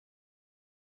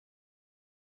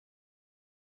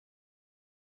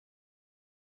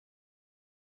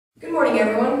Good morning,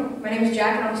 everyone. My name is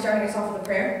Jack, and I'll be starting us off with a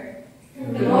prayer.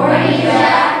 Good morning,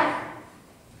 Jack.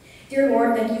 Dear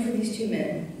Lord, thank you for these two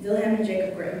men, Wilhelm and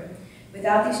Jacob Grimm.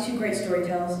 Without these two great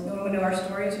storytellers, no one would know our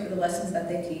stories or the lessons that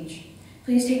they teach.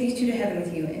 Please take these two to heaven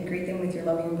with you and greet them with your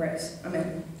loving embrace.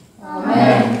 Amen.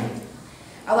 Amen.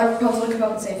 I'd like Rapunzel to come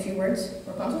up and say a few words.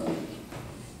 Rapunzel?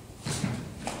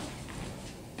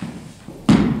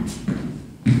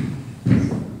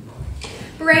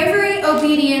 Bravery,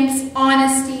 obedience,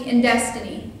 honesty, and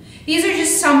destiny. These are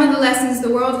just some of the lessons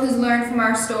the world has learned from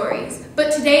our stories.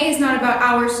 But today is not about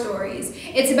our stories.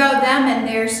 It's about them and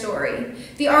their story.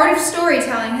 The art of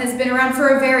storytelling has been around for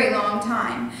a very long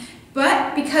time.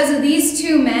 But because of these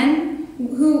two men,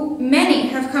 who many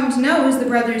have come to know as the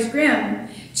Brothers Grimm,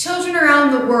 children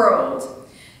around the world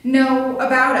know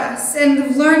about us and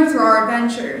have learned through our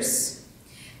adventures.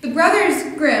 The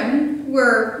Brothers Grimm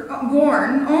were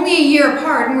born only a year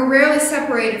apart and were rarely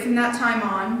separated from that time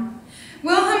on.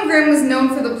 Wilhelm Grimm was known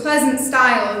for the pleasant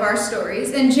style of our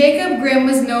stories, and Jacob Grimm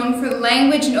was known for the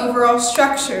language and overall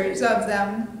structures of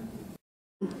them.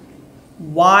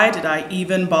 Why did I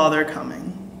even bother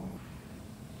coming?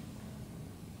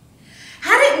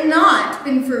 Had it not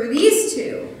been for these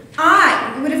two,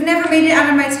 I would have never made it out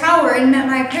of my tower and met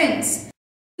my prince.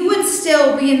 He would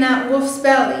still be in that wolf's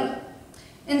belly,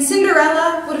 and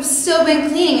Cinderella would have still been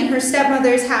cleaning in her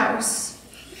stepmother's house.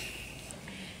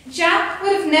 Jack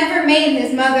would have never made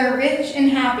his mother rich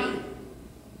and happy.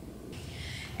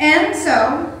 And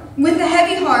so, with a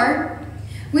heavy heart,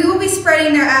 we will be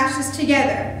spreading their ashes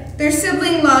together. Their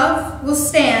sibling love will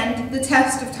stand the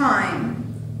test of time.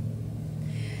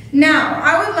 Now,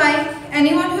 I would like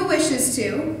anyone who wishes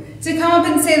to come up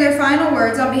and say their final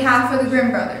words on behalf of the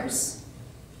Grimm brothers.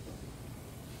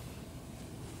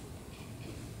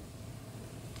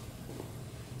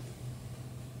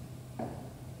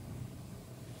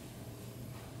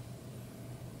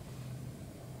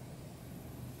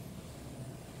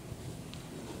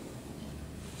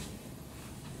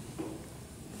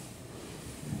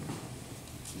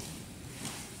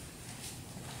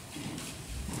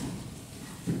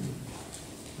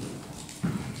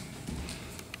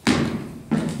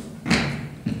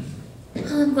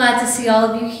 I'm glad to see all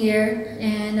of you here,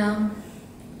 and I'm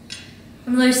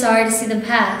really sorry to see them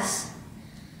pass.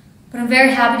 But I'm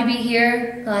very happy to be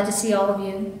here, glad to see all of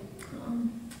you.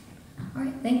 All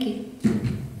right, thank you.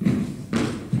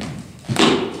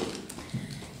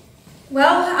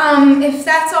 Well, if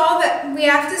that's all that we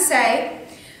have to say,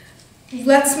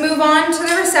 let's move on to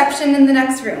the reception in the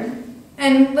next room.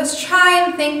 And let's try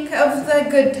and think of the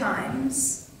good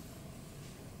times.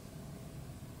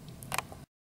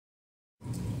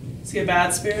 Is he a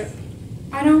bad spirit?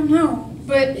 I don't know,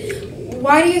 but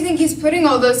why do you think he's putting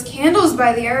all those candles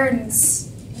by the urns?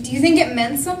 Do you think it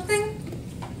meant something?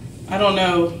 I don't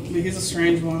know, but he's a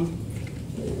strange one.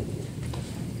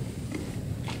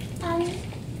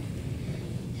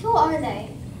 Who are they?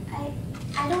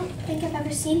 I don't think I've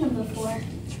ever seen them before.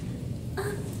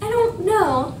 I don't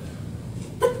know.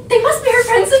 But they must be her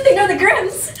friends if they know the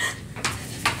Grimms.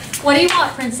 What do you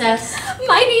want, princess?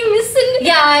 My name is Cinderella.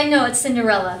 Yeah, I know, it's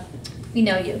Cinderella. We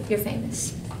know you. You're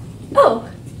famous. Oh.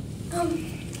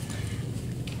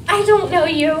 I don't know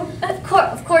you.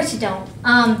 Of course you don't.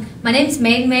 My name's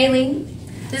Maiden Maylene.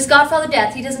 This is Godfather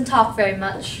Death. He doesn't talk very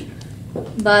much.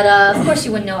 But, of course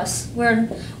you wouldn't know us. We're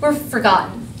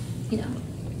forgotten, you know.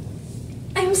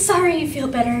 I'm sorry you feel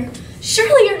better.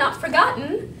 Surely you're not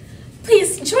forgotten.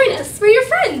 Please join us. We're your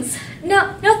friends.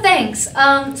 No thanks.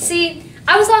 See,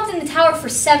 I was locked in the tower for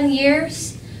 7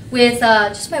 years with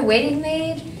just my waiting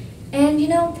maid. And, you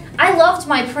know, I loved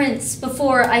my prince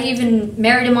before I even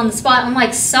married him on the spot,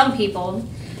 unlike some people.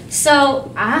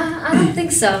 So, I don't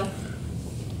think so.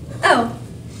 Oh.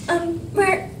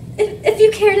 If you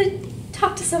care to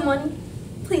talk to someone,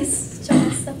 please join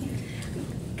us.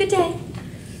 Good day.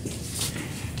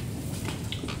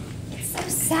 It's so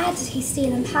sad to see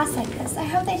them pass like this. I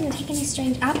hope they didn't take any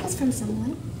strange apples from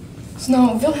someone.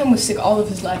 No, Wilhelm was sick all of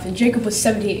his life, and Jacob was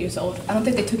 78 years old. I don't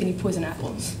think they took any poison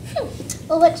apples.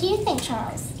 Well, what do you think,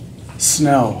 Charles?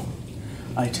 Snow.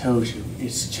 I told you,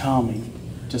 it's charming.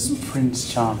 Just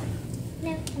Prince Charming.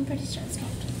 No, I'm pretty sure it's not.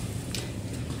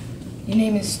 Your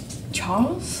name is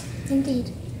Charles?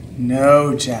 Indeed.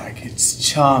 No, Jack, it's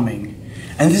charming.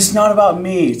 And this is not about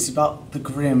me, it's about the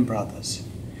Grimm brothers.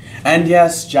 And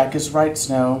yes, Jack is right,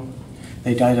 Snow.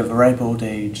 They died of a ripe old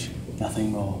age,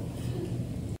 nothing more.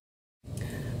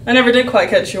 I never did quite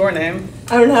catch your name.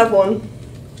 I don't have one.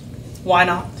 Why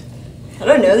not? I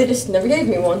don't know, they just never gave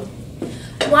me one.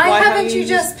 Why haven't you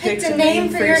just picked a name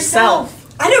for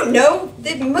yourself? I don't know.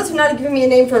 They must have not given me a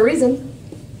name for a reason.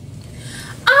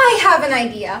 I have an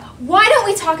idea. Why don't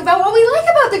we talk about what we like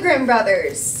about the Grimm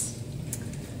brothers?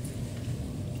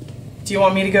 Do you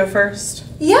want me to go first?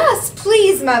 Yes,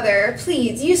 please, Mother.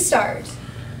 Please, you start.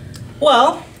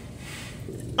 Well,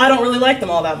 I don't really like them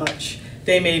all that much.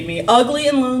 They made me ugly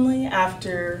and lonely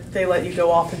after they let you go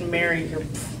off and marry your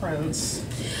prince.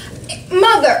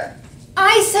 Mother,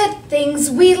 I said things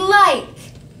we like.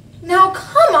 Now,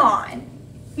 come on.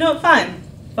 No, fine.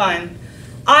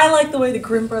 I like the way the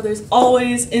Grimm brothers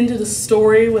always ended a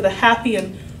story with a happy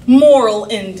and moral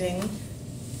ending.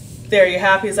 There, you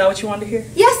happy? Is that what you wanted to hear?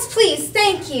 Yes, please,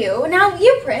 thank you. Now,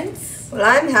 you, Prince. Well,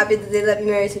 I'm happy that they let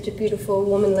me marry such a beautiful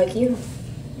woman like you.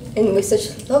 And with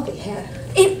such lovely hair.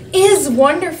 It is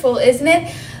wonderful, isn't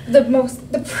it?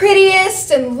 The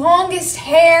prettiest and longest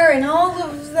hair and all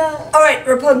of the... All right,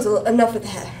 Rapunzel, enough with the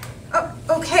hair.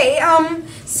 Okay,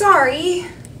 sorry.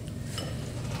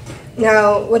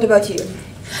 Now, what about you?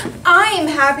 I am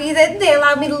happy that they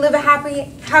allowed me to live a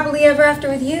happily ever after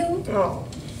with you. Oh.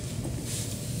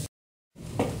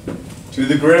 To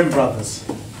the Grimm brothers.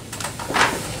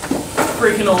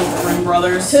 Freaking old Grimm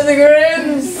brothers. To the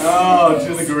Grimms! Oh,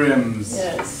 to the Grimms.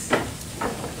 Yes.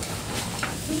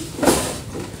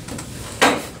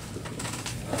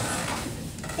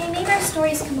 They made our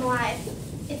stories come alive.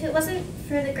 If it wasn't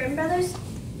for the Grimm brothers,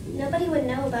 nobody would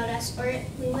know about us, or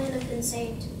we wouldn't have been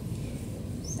saved.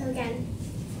 So again,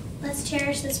 let's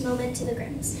cherish this moment to the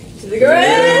Grimms. To the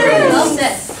Grimms! Well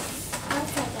said.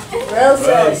 Well said.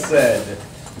 Well said.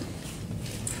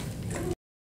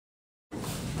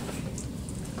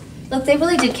 Look, they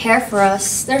really did care for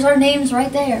us. There's our names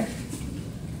right there.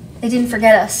 They didn't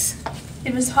forget us.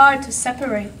 It was hard to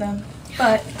separate them,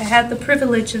 but I had the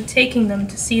privilege of taking them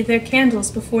to see their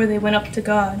candles before they went up to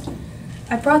God.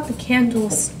 I brought the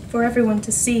candles for everyone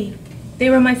to see. They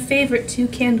were my favorite 2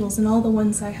 candles in all the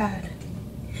ones I had.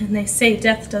 And they say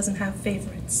death doesn't have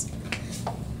favorites.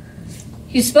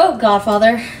 You spoke,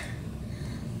 Godfather.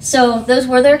 So those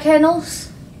were their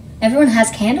candles? Everyone has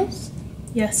candles?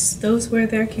 Yes, those were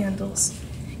their candles.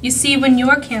 You see, when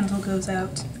your candle goes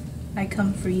out, I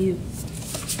come for you.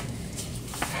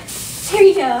 Here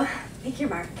you go. Make your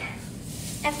mark.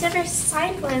 I've never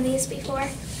signed one of these before.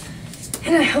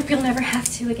 And I hope you'll never have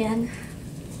to again.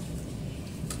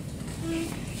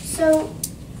 So,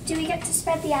 do we get to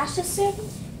spread the ashes soon?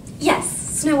 Yes,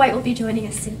 Snow White will be joining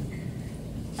us soon.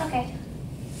 Okay.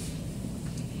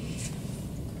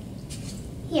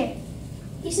 Here,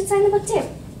 you should sign the book too.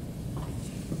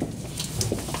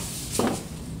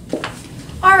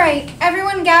 All right,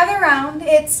 everyone gather around.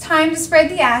 It's time to spread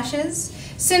the ashes.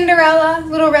 Cinderella,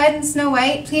 Little Red, and Snow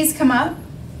White, please come up.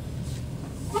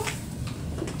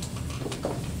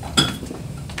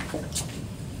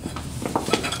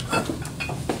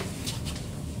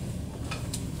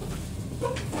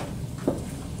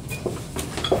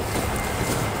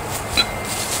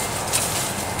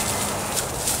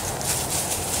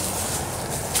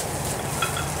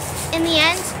 In the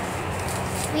end,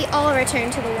 we all return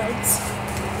to the woods.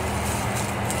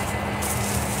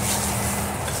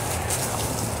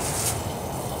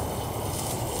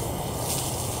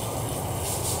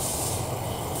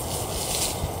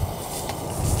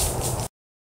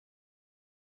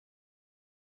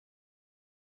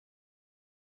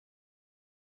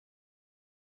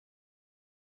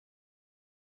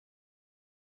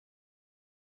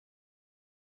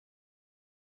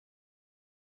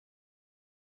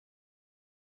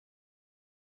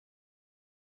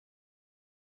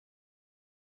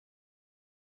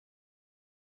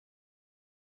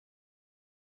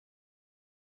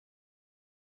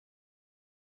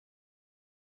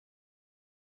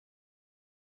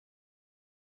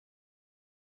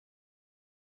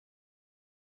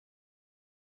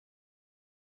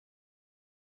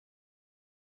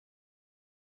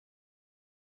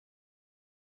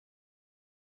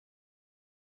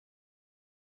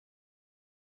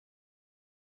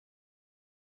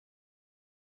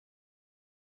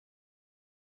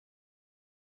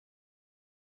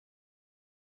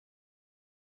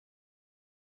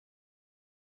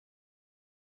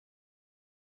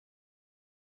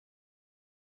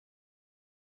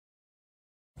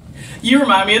 You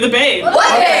remind me of the Babe.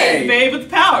 What Babe? The Babe with the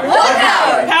power. What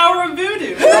power? The power of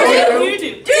voodoo. Voodoo?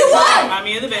 Voodoo. Do what? Remind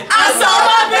me of the Babe. I saw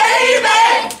my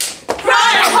baby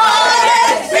crying hard.